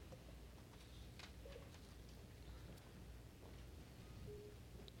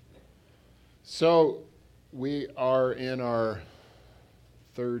So we are in our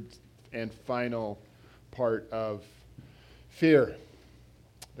third and final part of fear,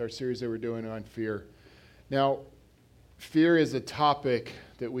 our series that we're doing on fear. Now, fear is a topic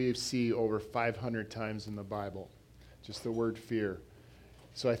that we see over 500 times in the Bible, just the word fear.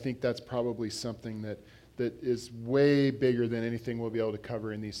 So I think that's probably something that is way bigger than anything we'll be able to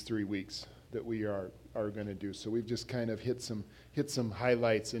cover in these 3 weeks that we are going to do. So we've just kind of hit some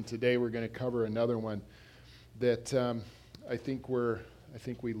highlights, and today we're going to cover another one that I think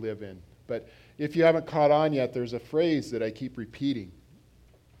we live in. But if you haven't caught on yet, there's a phrase that I keep repeating.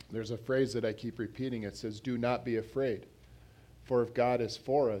 It says, "Do not be afraid, for if God is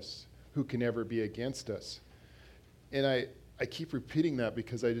for us, who can ever be against us?" And I keep repeating that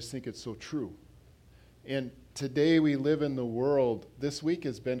because I just think it's so true. And today we live in the world. This week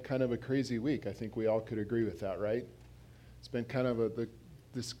has been kind of a crazy week. I think we all could agree with that, right? It's been kind of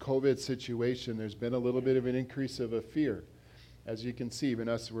this COVID situation. There's been a little bit of an increase of a fear. As you can see, even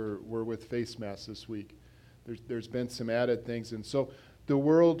us, we're with face masks this week. There's been some added things. And so the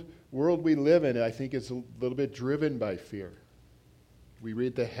world we live in, I think, is a little bit driven by fear. We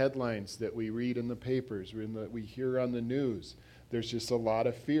read the headlines that we read in the papers, we hear on the news. There's just a lot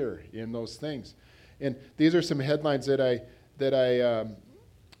of fear in those things. And these are some headlines that I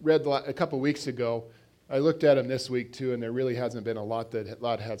read a couple weeks ago. I looked at them this week too, and there really hasn't been a lot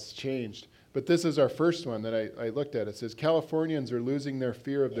has changed. But this is our first one that I looked at. It says, "Californians are losing their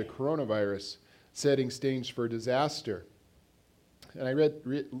fear of the coronavirus, setting stage for disaster." And I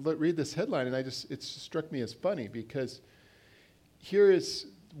read this headline, and it struck me as funny because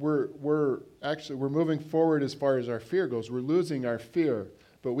we're moving forward as far as our fear goes. We're losing our fear,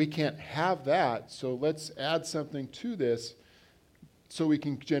 but we can't have that. So let's add something to this so we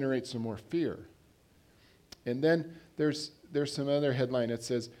can generate some more fear. And then there's some other headline that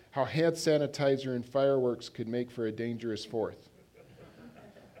says, "How hand sanitizer and fireworks could make for a dangerous 4th."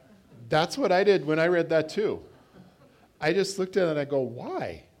 That's what I did when I read that too. I just looked at it and I go,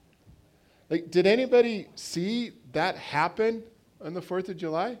 why? Like, did anybody see that happen on the 4th of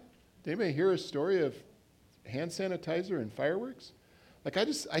July? Did anybody hear a story of hand sanitizer and fireworks? Like,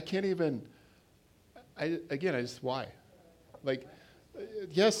 why? Like,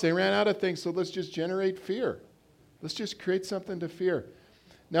 yes, they ran out of things, so let's just generate fear. Let's just create something to fear.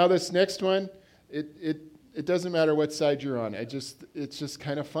 Now, this next one, it doesn't matter what side you're on. It's just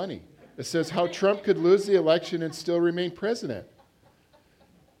kind of funny. It says how Trump could lose the election and still remain president.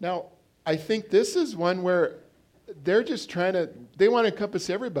 Now, I think this is one where they're just they want to encompass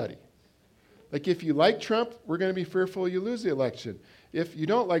everybody. Like, if you like Trump, we're going to be fearful you lose the election. If you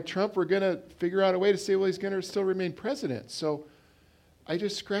don't like Trump, we're going to figure out a way to say, well, he's going to still remain president. So I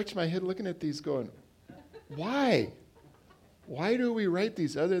just scratch my head looking at these going, why? Why do we write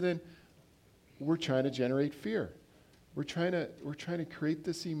these other than we're trying to generate fear? We're trying to create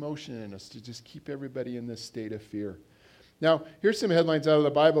this emotion in us to just keep everybody in this state of fear. Now, here's some headlines out of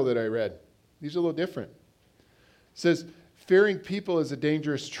the Bible that I read. These are a little different. It says, "Fearing people is a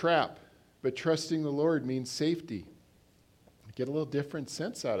dangerous trap, but trusting the Lord means safety." I get a little different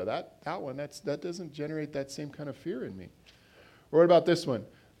sense out of that one. That doesn't generate that same kind of fear in me. Or what about this one?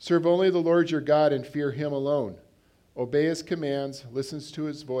 "Serve only the Lord your God and fear him alone. Obey his commands, listens to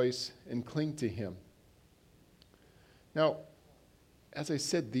his voice, and cling to him." Now, as I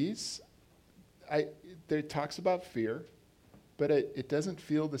said, there talks about fear, but it doesn't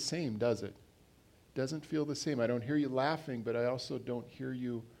feel the same, does it? It doesn't feel the same. I don't hear you laughing, but I also don't hear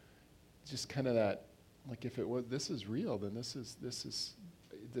you just kind of that, like, if it was, this is real, then this is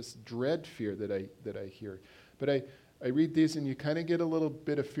this dread fear that I hear. But I read these and you kind of get a little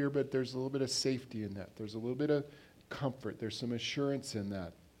bit of fear, but there's a little bit of safety in that. There's a little bit of comfort. There's some assurance in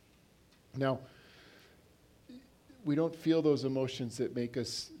that. Now, we don't feel those emotions that make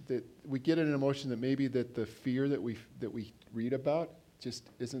us, that we get an emotion that maybe that the fear that we read about just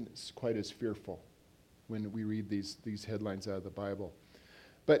isn't quite as fearful when we read these headlines out of the Bible.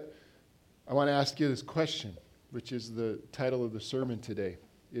 But I want to ask you this question, which is the title of the sermon today,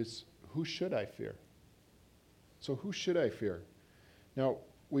 is who should I fear? So who should I fear? Now,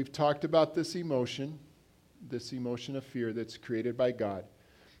 we've talked about this emotion of fear that's created by God,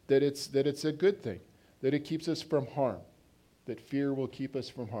 that it's a good thing, that it keeps us from harm, that fear will keep us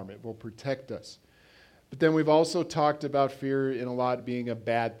from harm. It will protect us. But then we've also talked about fear in a lot being a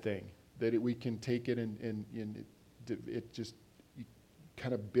bad thing, that we can take it and it just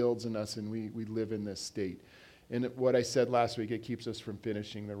kind of builds in us and we live in this state. And what I said last week, it keeps us from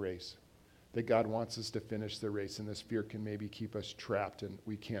finishing the race, that God wants us to finish the race, and this fear can maybe keep us trapped and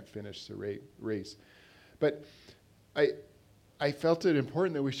we can't finish the race. But I I felt it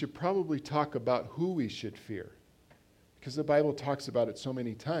important that we should probably talk about who we should fear, because the Bible talks about it so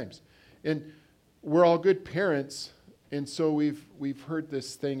many times. And we're all good parents, and so we've heard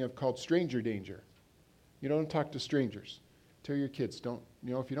this thing called stranger danger. You don't talk to strangers. Tell your kids, if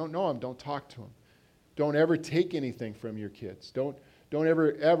you don't know them, don't talk to them. Don't ever take anything from your kids. Don't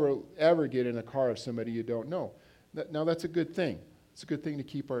ever get in a car of somebody you don't know. Now that's a good thing. It's a good thing to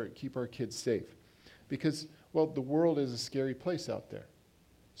keep our kids safe, because the world is a scary place out there,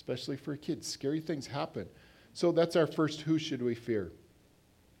 especially for kids. Scary things happen. So that's our first who should we fear,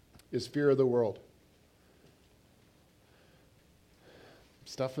 is fear of the world.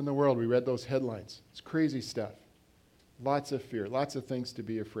 Stuff in the world, we read those headlines. It's crazy stuff. Lots of fear, lots of things to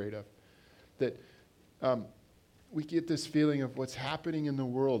be afraid of. That we get this feeling of what's happening in the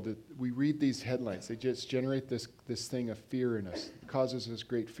world, that we read these headlines. They just generate this thing of fear in us. It causes us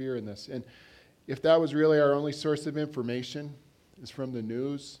great fear in this. And if that was really our only source of information, is from the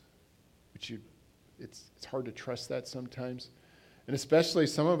news, it's hard to trust that sometimes. And especially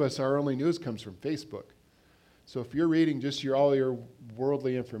some of us, our only news comes from Facebook. So if you're reading just all your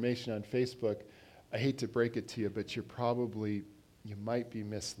worldly information on Facebook, I hate to break it to you, but you might be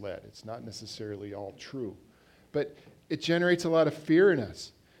misled. It's not necessarily all true. But it generates a lot of fear in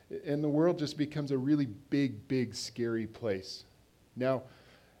us. And the world just becomes a really big, scary place. Now,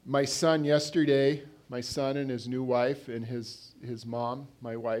 my son and his new wife and his mom,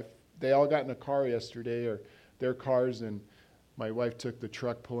 my wife, they all got in a car yesterday, or their cars, and my wife took the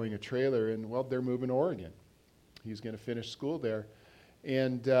truck pulling a trailer, and, they're moving to Oregon. He's going to finish school there.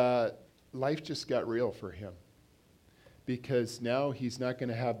 And life just got real for him, because now he's not going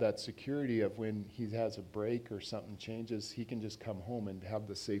to have that security of when he has a break or something changes, he can just come home and have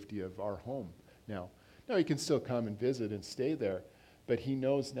the safety of our home now. Now he can still come and visit and stay there, but he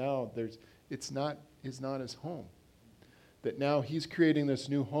knows now it's not his home. That now he's creating this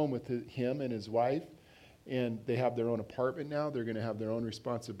new home with him and his wife, and they have their own apartment now. They're going to have their own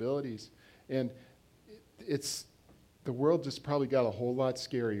responsibilities. And the world just probably got a whole lot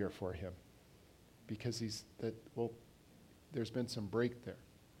scarier for him, because there's been some break there.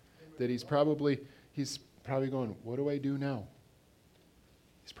 That he's probably going, what do I do now?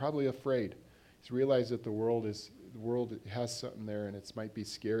 He's probably afraid. He's realized that the world has something there, and it might be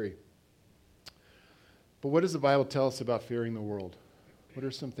scary. But what does the Bible tell us about fearing the world? What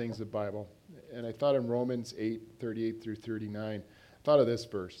are some things in the Bible? And I thought in Romans 8:38 through 39, I thought of this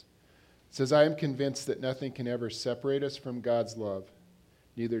verse. It says, I am convinced that nothing can ever separate us from God's love,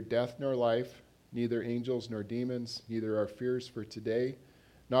 neither death nor life, neither angels nor demons, neither our fears for today,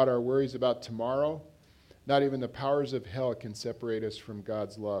 not our worries about tomorrow, not even the powers of hell can separate us from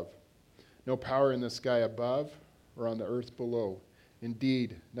God's love. No power in the sky above or on the earth below.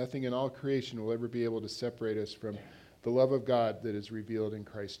 Indeed, nothing in all creation will ever be able to separate us from the love of God that is revealed in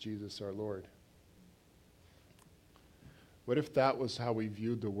Christ Jesus our Lord. What if that was how we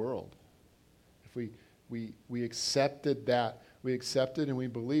viewed the world? If we accepted that, we accepted and we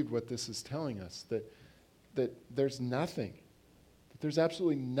believed what this is telling us, that there's nothing, that there's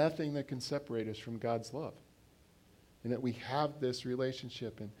absolutely nothing that can separate us from God's love. And that we have this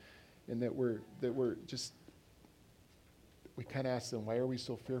relationship, and that we're just, we kind of ask them, why are we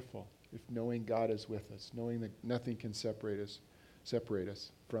so fearful? If knowing God is with us, knowing that nothing can separate us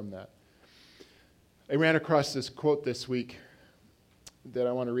from that. I ran across this quote this week that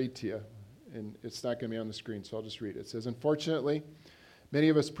I want to read to you, and it's not going to be on the screen, so I'll just read it. It says, unfortunately, many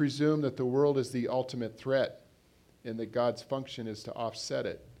of us presume that the world is the ultimate threat and that God's function is to offset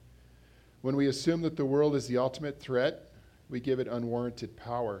it. When we assume that the world is the ultimate threat, we give it unwarranted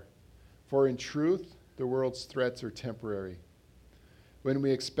power. For in truth, the world's threats are temporary. When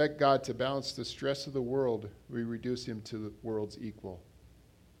we expect God to balance the stress of the world, we reduce him to the world's equal.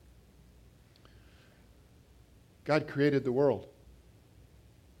 God created the world.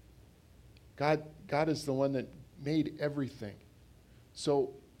 God is the one that made everything.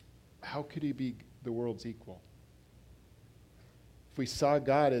 So how could he be the world's equal? If we saw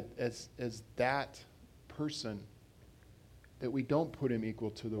God as that person, that we don't put him equal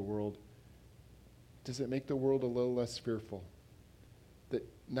to the world, does it make the world a little less fearful? That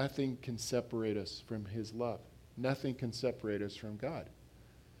nothing can separate us from his love. Nothing can separate us from God.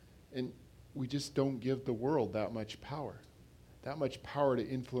 And we just don't give the world that much power to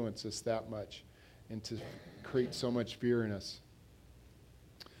influence us that much and to create so much fear in us.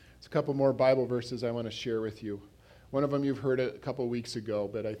 There's a couple more Bible verses I want to share with you. One of them you've heard a couple weeks ago,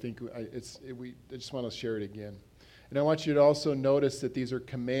 but I think I just want to share it again. And I want you to also notice that these are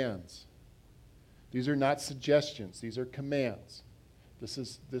commands. These are not suggestions. These are commands. This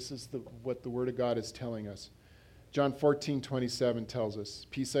is what the Word of God is telling us. John 14:27 tells us,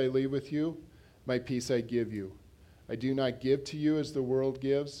 "Peace I leave with you, my peace I give you. I do not give to you as the world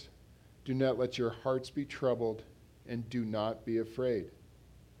gives. Do not let your hearts be troubled, and do not be afraid."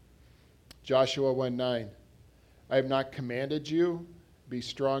 Joshua 1:9, "I have not commanded you, be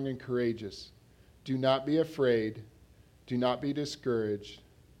strong and courageous. Do not be afraid, do not be discouraged,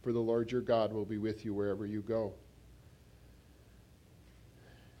 for the Lord your God will be with you wherever you go."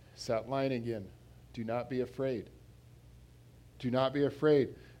 It's that line again. Do not be afraid. Do not be afraid.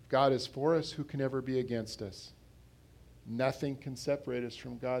 If God is for us, who can ever be against us? Nothing can separate us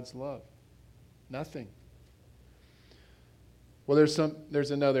from God's love. Nothing. Well,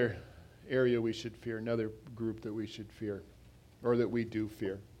 there's another area we should fear, another group that we should fear, or that we do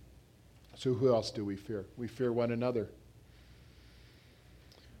fear. So who else do we fear? We fear one another.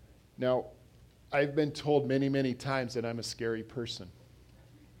 Now, I've been told many, many times that I'm a scary person.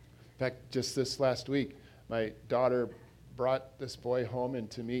 In fact, just this last week, my daughter brought this boy home and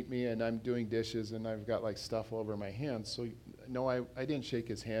to meet me, and I'm doing dishes, and I've got like stuff all over my hands. So, no, I didn't shake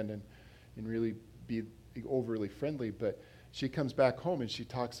his hand and really be overly friendly, but she comes back home and she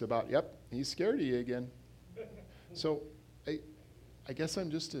talks about, yep, he's scared of you again. So I guess I'm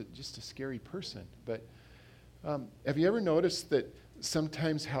just a scary person. But have you ever noticed that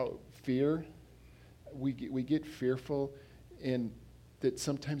sometimes how fear, we get fearful, and that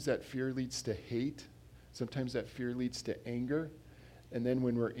sometimes that fear leads to hate, sometimes that fear leads to anger, and then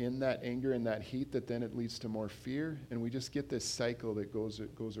when we're in that anger and that heat, that then it leads to more fear, and we just get this cycle that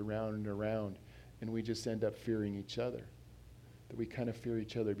goes around and around, and we just end up fearing each other. That we kind of fear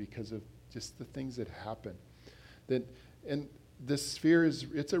each other because of just the things that happen. And this fear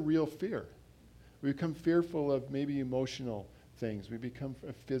it's a real fear. We become fearful of maybe emotional things. We become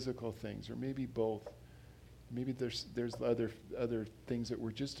physical things, or maybe both. Maybe there's other things that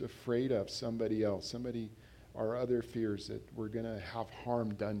we're just afraid of somebody else, or other fears that we're going to have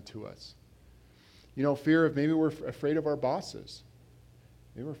harm done to us. Fear of, maybe we're afraid of our bosses.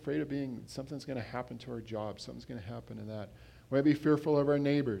 Maybe we're afraid of something's going to happen to our job, something's going to happen to that. We might be fearful of our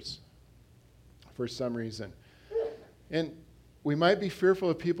neighbors for some reason. And we might be fearful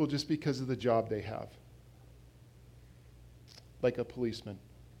of people just because of the job they have. Like a policeman.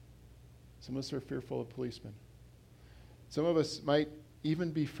 Some of us are fearful of policemen. Some of us might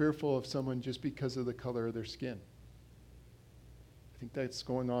even be fearful of someone just because of the color of their skin. I think that's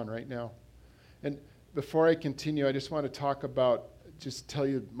going on right now. And before I continue, I just want to tell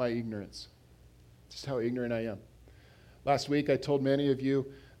you my ignorance. Just how ignorant I am. Last week, I told many of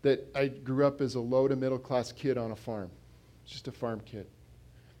you that I grew up as a low to middle class kid on a farm. Just a farm kid.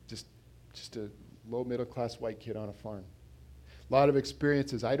 Just a low middle class white kid on a farm. A lot of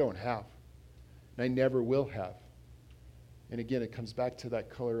experiences I don't have. And I never will have. And again, it comes back to that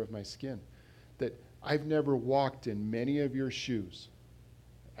color of my skin. That I've never walked in many of your shoes.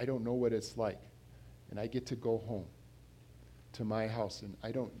 I don't know what it's like. And I get to go home to my house, and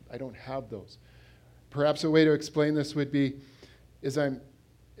I don't have those. Perhaps a way to explain this would be, I'm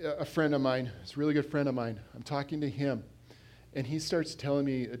a friend of mine, it's a really good friend of mine, I'm talking to him, and he starts telling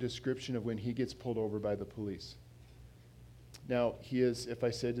me a description of when he gets pulled over by the police. Now, he is, if I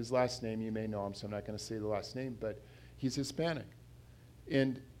said his last name, you may know him, so I'm not going to say the last name, but he's Hispanic.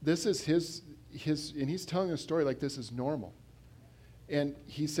 And this is his, and he's telling a story like this is normal. And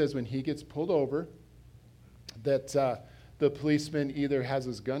he says when he gets pulled over, that the policeman either has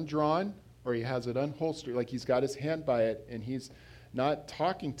his gun drawn or he has it unholstered, like he's got his hand by it, and he's not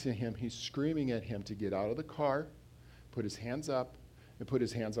talking to him, he's screaming at him to get out of the car, put his hands up, and put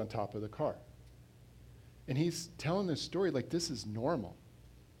his hands on top of the car. And he's telling this story like this is normal.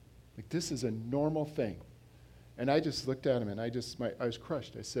 Like this is a normal thing. And I just looked at him, and I was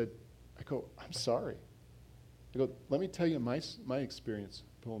crushed. I go, I'm sorry. I go, let me tell you my experience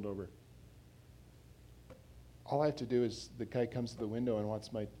pulled over. All I have to do is the guy comes to the window and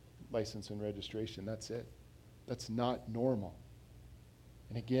wants my license and registration. That's it. That's not normal.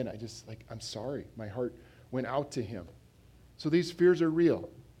 And again, I'm sorry. My heart went out to him. So these fears are real.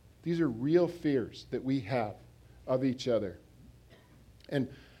 These are real fears that we have of each other. And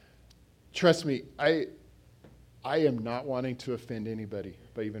trust me, I am not wanting to offend anybody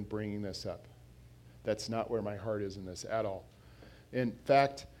by even bringing this up. That's not where my heart is in this at all. In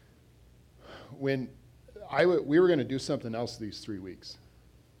fact, when we were going to do something else these 3 weeks,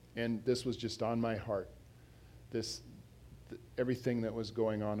 and this was just on my heart. Everything that was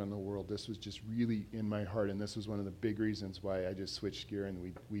going on in the world, this was just really in my heart, and this was one of the big reasons why I just switched gear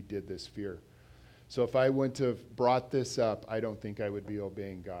and we did this fear. So if I wouldn't have brought this up, I don't think I would be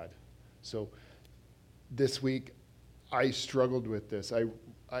obeying God. So this week, I struggled with this.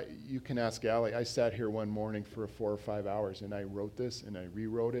 you can ask Allie. I sat here one morning for 4 or 5 hours, and I wrote this, and I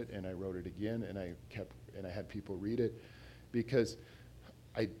rewrote it, and I wrote it again, and I had people read it, because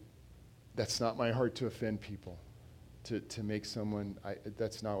that's not my heart to offend people, to make someone.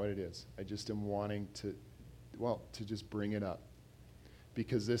 That's not what it is. I just am wanting to just bring it up,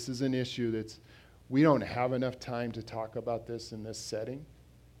 because this is an issue we don't have enough time to talk about this in this setting,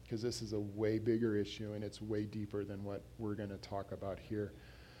 because this is a way bigger issue, and it's way deeper than what we're going to talk about here.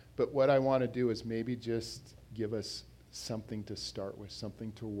 But what I want to do is maybe just give us something to start with,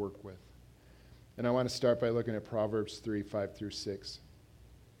 something to work with. And I want to start by looking at Proverbs 3, 5 through 6.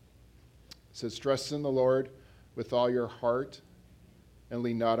 It says, trust in the Lord with all your heart and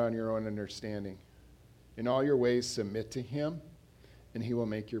lean not on your own understanding. In all your ways submit to him, and he will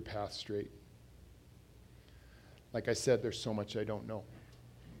make your path straight. Like I said, there's so much I don't know.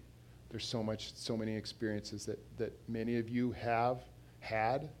 There's so many experiences that many of you have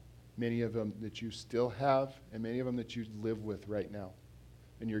had, many of them that you still have, and many of them that you live with right now,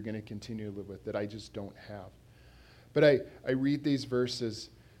 and you're going to continue to live with, that I just don't have. But I read these verses,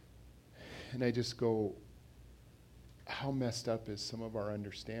 and I just go, how messed up is some of our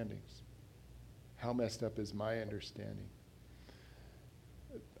understandings? How messed up is my understanding?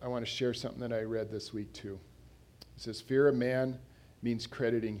 I want to share something that I read this week too. It says, fear of man means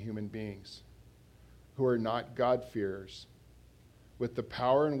crediting human beings who are not God-fearers with the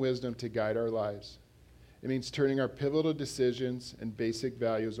power and wisdom to guide our lives. It means turning our pivotal decisions and basic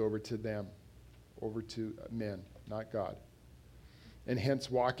values over to them, over to men, not God, and hence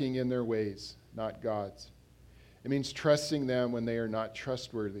walking in their ways, not God's. It means trusting them when they are not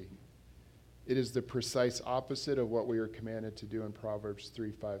trustworthy. It is the precise opposite of what we are commanded to do in Proverbs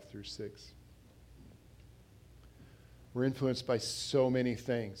 3, 5 through 6. We're influenced by so many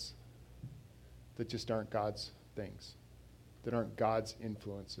things that just aren't God's things, that aren't God's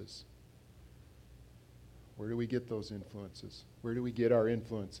influences. Where do we get those influences? Where do we get our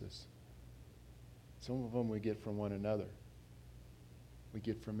influences? Some of them we get from one another. We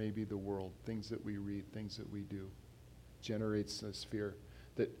get from maybe the world, things that we read, things that we do. Generates this fear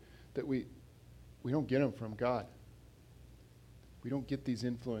that we don't get them from God. We don't get these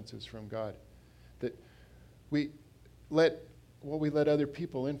influences from God. That we let other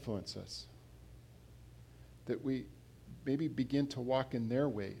people influence us. That we maybe begin to walk in their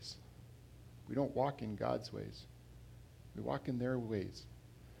ways. We don't walk in God's ways. We walk in their ways.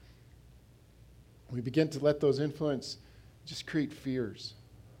 We begin to let those influence just create fears.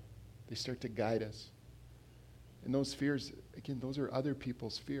 They start to guide us. And those fears, again, those are other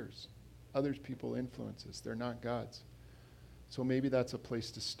people's fears. Other people's influences. They're not God's. So maybe that's a place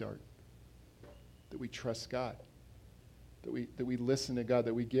to start. That we trust God. That we listen to God.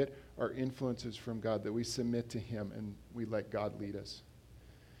 That we get our influences from God. That we submit to him and we let God lead us.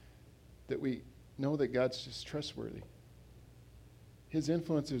 That we know that God's just trustworthy. His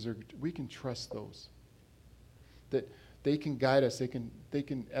influences we can trust those. That they can guide us. They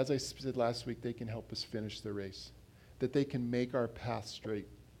can, as I said last week, they can help us finish the race. That they can make our path straight.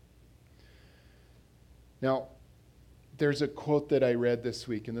 Now, there's a quote that I read this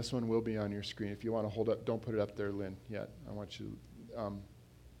week, and this one will be on your screen. If you want to hold up, don't put it up there, Lynn, yet. I want you,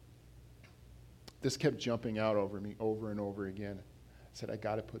 this kept jumping out over me over and over again. I said, I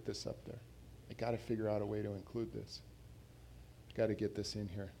got to put this up there. I got to figure out a way to include this. I got to get this in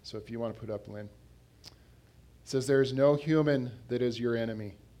here. So if you want to put up, Lynn. It says, there is no human that is your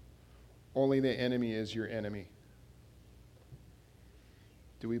enemy. Only the enemy is your enemy.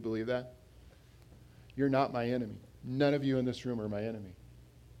 Do we believe that? You're not my enemy. None of you in this room are my enemy.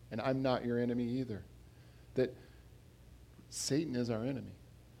 And I'm not your enemy either. That Satan is our enemy.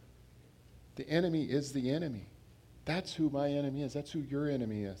 The enemy is the enemy. That's who my enemy is. That's who your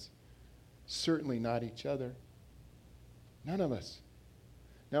enemy is. Certainly not each other. None of us.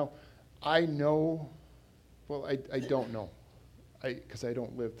 Now, I know, well, I don't know. Because I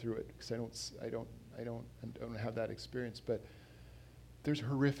don't live through it. Because I don't have that experience. But there's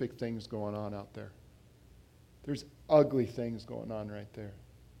horrific things going on out there. There's ugly things going on right there.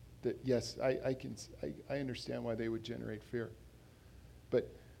 That yes, I understand why they would generate fear.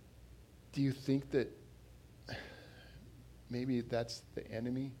 But do you think that maybe that's the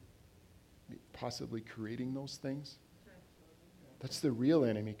enemy possibly creating those things? That's the real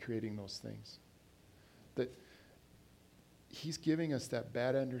enemy creating those things. That he's giving us that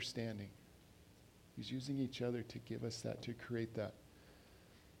bad understanding. He's using each other to give us that, to create that.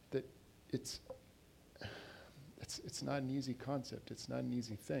 That it's not an easy concept. It's not an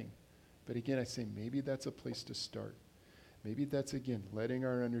easy thing. But again, I say maybe that's a place to start. Maybe that's, again, letting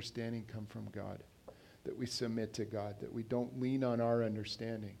our understanding come from God. that we submit to God, that we don't lean on our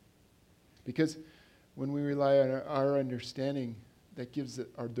understanding. Because when we rely on our understanding, that gives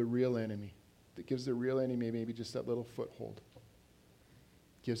the real enemy. That gives the real enemy maybe just that little foothold.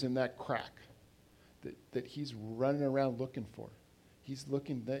 Gives him that crack that he's running around looking for.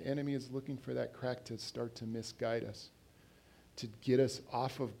 The enemy is looking for that crack to start to misguide us, to get us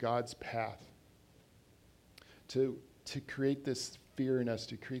off of God's path, to create this fear in us,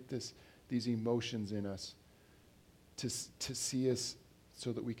 to create these emotions in us, to see us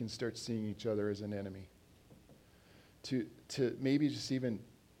so that we can start seeing each other as an enemy. To maybe just even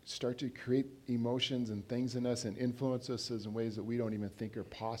start to create emotions and things in us and influence us in ways that we don't even think are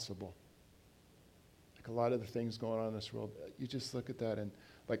possible. Like a lot of the things going on in this world, you just look at that and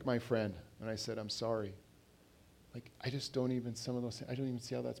like my friend, and I said, I'm sorry. Like I just don't even, some of those things, I don't even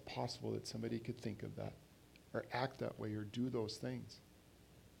see how that's possible that somebody could think of that or act that way or do those things.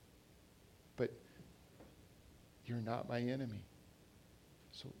 But you're not my enemy.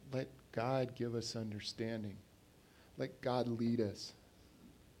 So let God give us understanding. Let God lead us.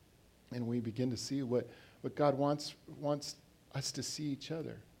 And we begin to see what God wants us to see each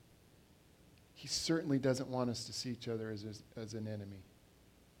other. He certainly doesn't want us to see each other as an enemy.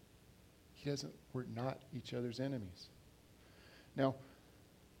 We're not each other's enemies. Now,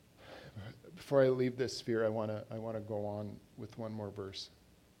 before I leave this sphere, I want to go on with one more verse.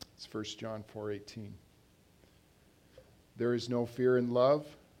 It's 1 John 4:18. There is no fear in love,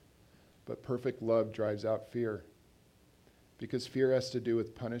 but perfect love drives out fear. Because fear has to do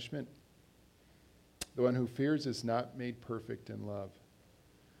with punishment. The one who fears is not made perfect in love.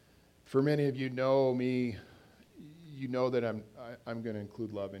 For many of you know me, you know that I'm going to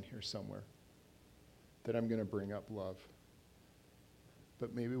include love in here somewhere. That I'm going to bring up love.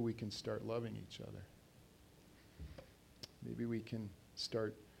 But maybe we can start loving each other. Maybe we can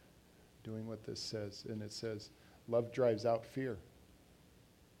start doing what this says. And it says, love drives out fear.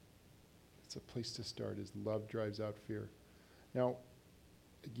 It's a place to start, is love drives out fear. Now,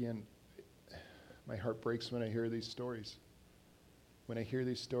 again, my heart breaks when I hear these stories. When I hear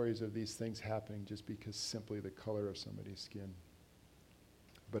these stories of these things happening just because simply the color of somebody's skin.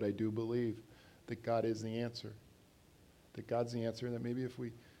 But I do believe that God is the answer. That God's the answer, and that maybe if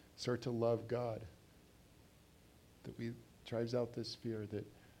we start to love God, that we drives out this fear that,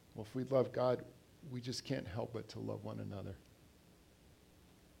 well, if we love God, we just can't help but to love one another.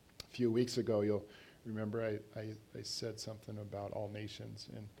 A few weeks ago, you'll remember I said something about all nations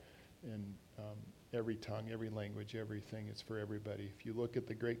and every tongue, every language, everything is for everybody. If you look at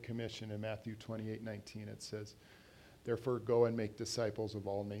the Great Commission in Matthew 28:19, it says, therefore go and make disciples of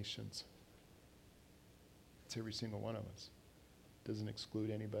all nations. It's every single one of us. Doesn't exclude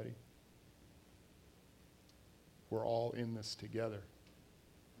anybody. We're all in this together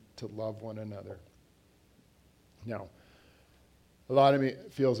to love one another. Now, a lot of me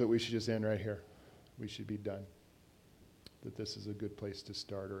feels that we should just end right here. We should be done. That this is a good place to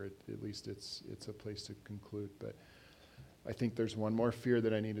start, or at least it's a place to conclude. But I think there's one more fear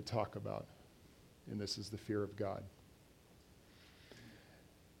that I need to talk about, and this is the fear of God.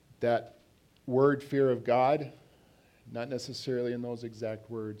 That word fear of God, not necessarily in those exact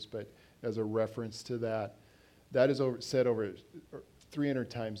words, but as a reference to that is said over 300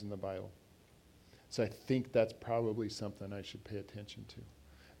 times in the Bible. So I think that's probably something I should pay attention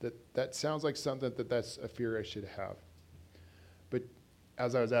to. That sounds like something that's a fear I should have. But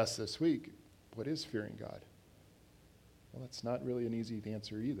as I was asked this week, what is fearing God? Well, that's not really an easy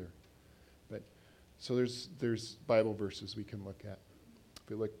answer either. But so there's Bible verses we can look at. If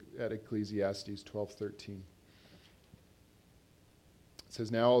we look at Ecclesiastes 12:13, it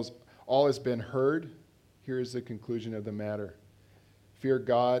says, now all has been heard. Here is the conclusion of the matter. Fear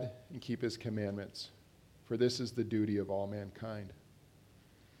God and keep his commandments, for this is the duty of all mankind.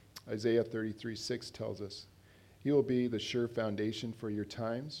 Isaiah 33:6 tells us, he will be the sure foundation for your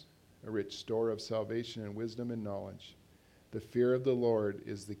times, a rich store of salvation and wisdom and knowledge. The fear of the Lord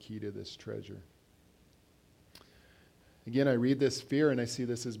is the key to this treasure. Again, I read this fear and I see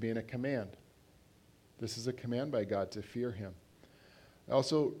this as being a command. This is a command by God to fear him. I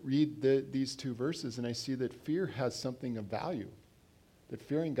also read these two verses and I see that fear has something of value. That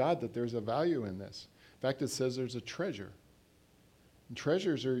fearing God, that there's a value in this. In fact, it says there's a treasure. And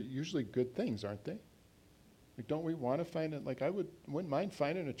treasures are usually good things, aren't they? Like, don't we want to find it? Like, wouldn't mind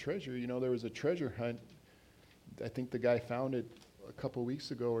finding a treasure. You know, there was a treasure hunt. I think the guy found it a couple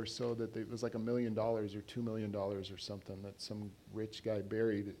weeks ago or so, that it was like $1 million or $2 million or something that some rich guy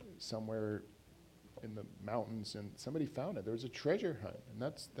buried somewhere in the mountains, and somebody found it. There was a treasure hunt, and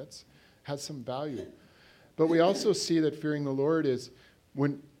that's has some value. But we also see that fearing the Lord is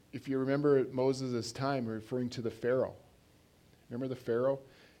when if you remember at Moses' time, referring to the Pharaoh. Remember the Pharaoh?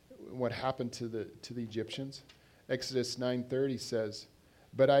 What happened to the Egyptians? Exodus 9:30 says,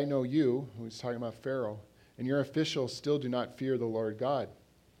 "But I know you," who's talking about Pharaoh, "and your officials still do not fear the Lord God."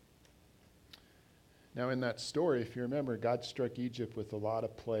 Now in that story, if you remember, God struck Egypt with a lot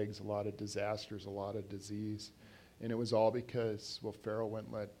of plagues, a lot of disasters, a lot of disease. And it was all because, well, Pharaoh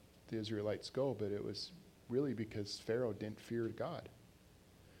wouldn't let the Israelites go, but it was really because Pharaoh didn't fear God.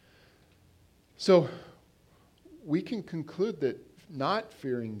 So we can conclude that not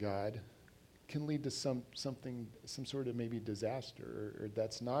fearing God can lead to some sort of maybe disaster, or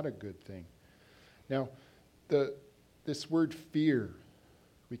that's not a good thing. Now, this word fear,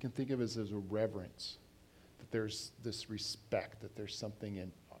 we can think of as a reverence, that there's this respect, that there's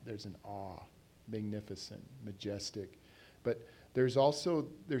there's an awe, magnificent, majestic. But there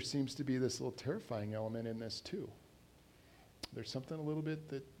seems to be this little terrifying element in this too. There's something a little bit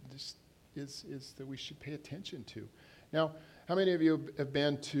that just is that we should pay attention to. Now, how many of you have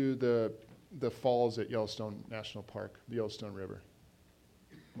been to the falls at Yellowstone National Park, the Yellowstone River?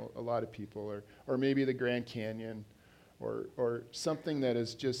 Well, a lot of people, or maybe the Grand Canyon, or something that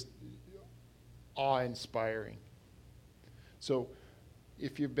is just awe-inspiring. So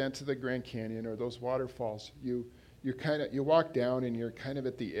if you've been to the Grand Canyon or those waterfalls, you walk down and you're kind of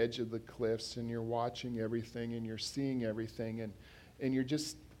at the edge of the cliffs and you're watching everything and you're seeing everything and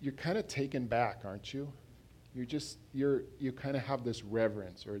you're kind of taken back, aren't you? You kind of have this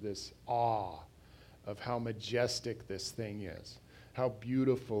reverence or this awe of how majestic this thing is, how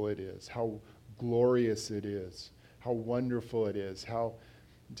beautiful it is, how glorious it is, how wonderful it is, how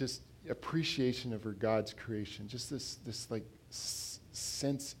just appreciation of God's creation, just this like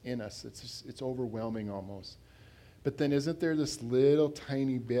sense in us. It's overwhelming almost. But then isn't there this little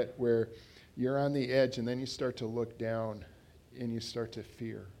tiny bit where you're on the edge and then you start to look down and you start to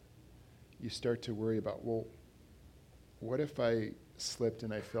fear. You start to worry about, well, what if I slipped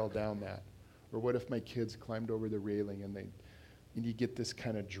and I fell down that? Or what if my kids climbed over the railing and you get this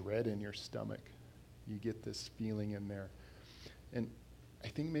kind of dread in your stomach. You get this feeling in there. And I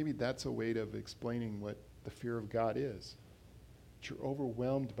think maybe that's a way of explaining what the fear of God is. You're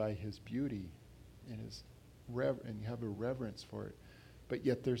overwhelmed by his beauty and and you have a reverence for it. But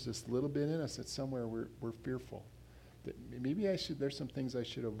yet there's this little bit in us that somewhere we're fearful. That maybe there's some things I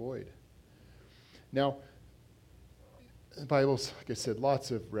should avoid. Now, the Bible's, like I said,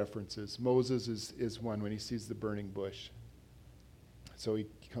 lots of references. Moses is one when he sees the burning bush. So he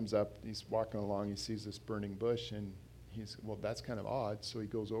comes up, he's walking along, he sees this burning bush, and well, that's kind of odd. So he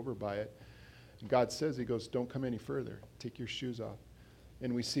goes over by it. And God says, he goes, don't come any further. Take your shoes off.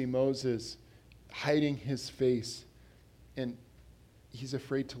 And we see Moses hiding his face, and he's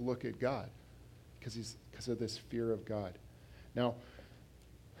afraid to look at God because of this fear of God. Now,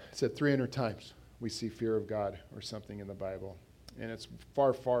 I said 300 times we see fear of God or something in the Bible. And it's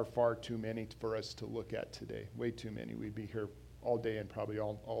far, far, far too many for us to look at today. Way too many. We'd be here all day and probably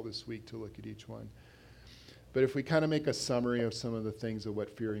all this week to look at each one. But if we kind of make a summary of some of the things of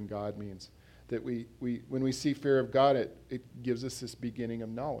what fearing God means, that we when we see fear of God, it gives us this beginning of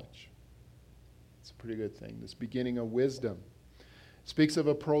knowledge. It's a pretty good thing. This beginning of wisdom. It speaks of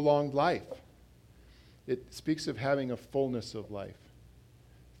a prolonged life. It speaks of having a fullness of life.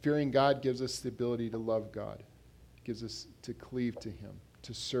 Fearing God gives us the ability to love God. It gives us to cleave to him,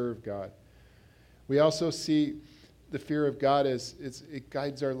 to serve God. We also see the fear of God as it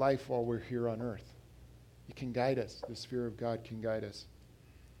guides our life while we're here on earth. It can guide us. This fear of God can guide us.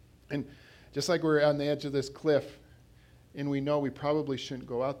 And just like we're on the edge of this cliff, and we know we probably shouldn't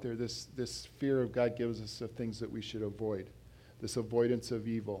go out there, this fear of God gives us the things that we should avoid. This avoidance of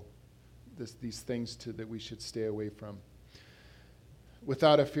evil. These things that we should stay away from.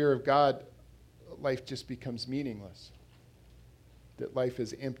 Without a fear of God, life just becomes meaningless. That life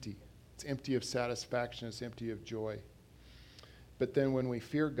is empty. It's empty of satisfaction. It's empty of joy. But then when we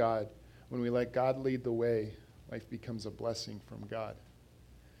fear God, when we let God lead the way, life becomes a blessing from God.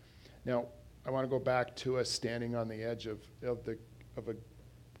 Now, I want to go back to us standing on the edge of a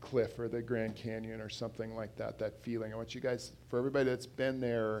cliff or the Grand Canyon or something like that, that feeling. I want you guys, for everybody that's been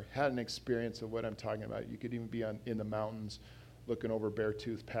there or had an experience of what I'm talking about, you could even be in the mountains looking over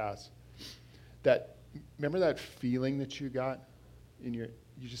Beartooth Pass. Remember that feeling that you got in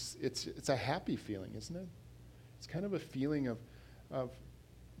it's a happy feeling, isn't it? It's kind of a feeling of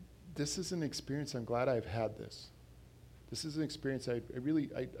this is an experience, I'm glad I've had this. This is an experience I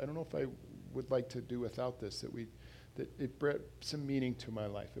don't know if I would like to do without this, that it brought some meaning to my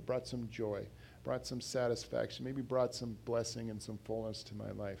life. It brought some joy, brought some satisfaction, maybe brought some blessing and some fullness to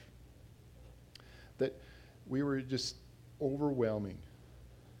my life. That we were just overwhelming.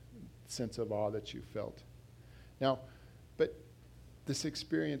 sense of awe that you felt. Now, but this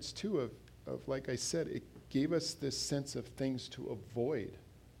experience too of like I said, it gave us this sense of things to avoid.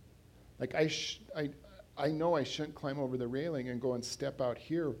 Like I know I shouldn't climb over the railing and go and step out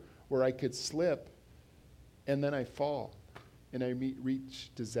here where I could slip and then I fall and I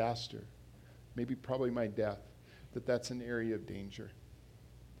reach disaster, maybe probably my death, that's an area of danger.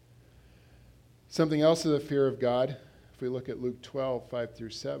 Something else is the fear of God. If we look at Luke 12, 5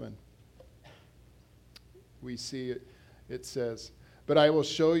 through 7, we see it says, "But I will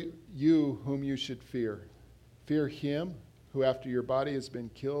show you whom you should fear. Fear him who after your body has been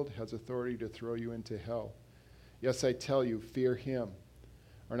killed has authority to throw you into hell. Yes, I tell you, fear him.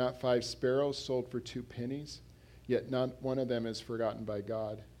 Are not 5 sparrows sold for 2 pennies? Yet not one of them is forgotten by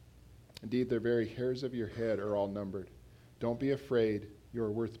God. Indeed, the very hairs of your head are all numbered. Don't be afraid. You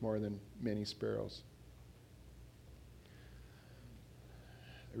are worth more than many sparrows."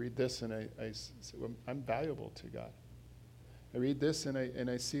 I read this and I say, well, I'm valuable to God. I read this and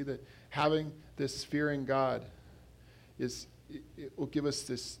I see that having this fear in God it will give us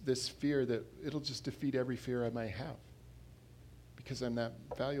this fear that it'll just defeat every fear I might have because I'm that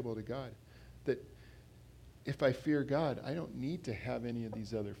valuable to God. That if I fear God, I don't need to have any of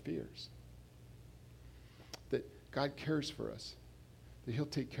these other fears. That God cares for us. That he'll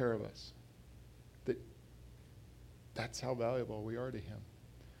take care of us. That's how valuable we are to him.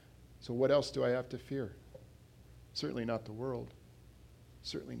 So what else do I have to fear? Certainly not the world.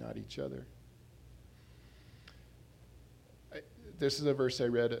 Certainly not each other. This is a verse I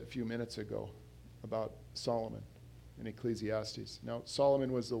read a few minutes ago about Solomon in Ecclesiastes. Now,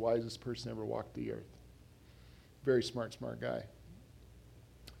 Solomon was the wisest person ever walked the earth. Very smart guy.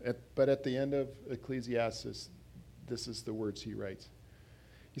 But at the end of Ecclesiastes, this is the words he writes.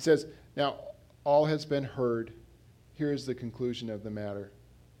 He says, "Now, all has been heard. Here is the conclusion of the matter."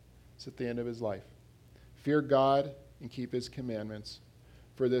 It's at the end of his life. "Fear God and keep his commandments,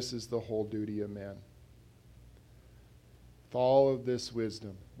 for this is the whole duty of man." With all of this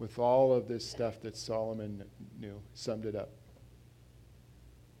wisdom, with all of this stuff that Solomon knew, summed it up.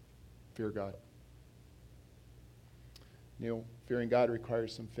 Fear God. Fearing God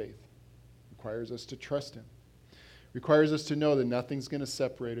requires some faith. Requires us to trust him. Requires us to know that nothing's going to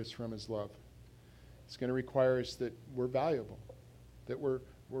separate us from his love. It's going to require us that we're valuable, that we're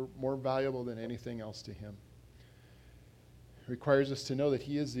more valuable than anything else to him. It requires us to know that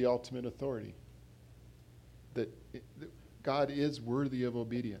he is the ultimate authority, that God is worthy of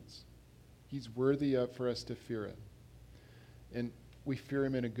obedience. He's worthy for us to fear him. And we fear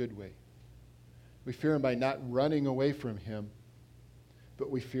him in a good way. We fear him by not running away from him, but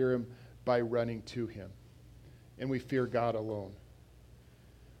we fear him by running to him. And we fear God alone.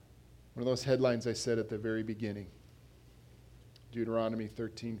 One of those headlines I said at the very beginning, Deuteronomy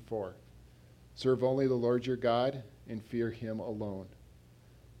 13:4. "Serve only the Lord your God and fear him alone.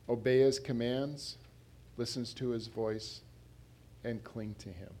 Obey his commands, listens to his voice, and cling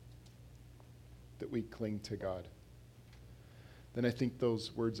to him." That we cling to God. Then I think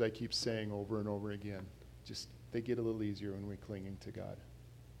those words I keep saying over and over again, they get a little easier when we're clinging to God.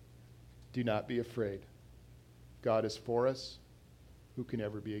 Do not be afraid. God is for us. Who can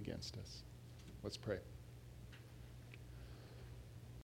ever be against us? Let's pray.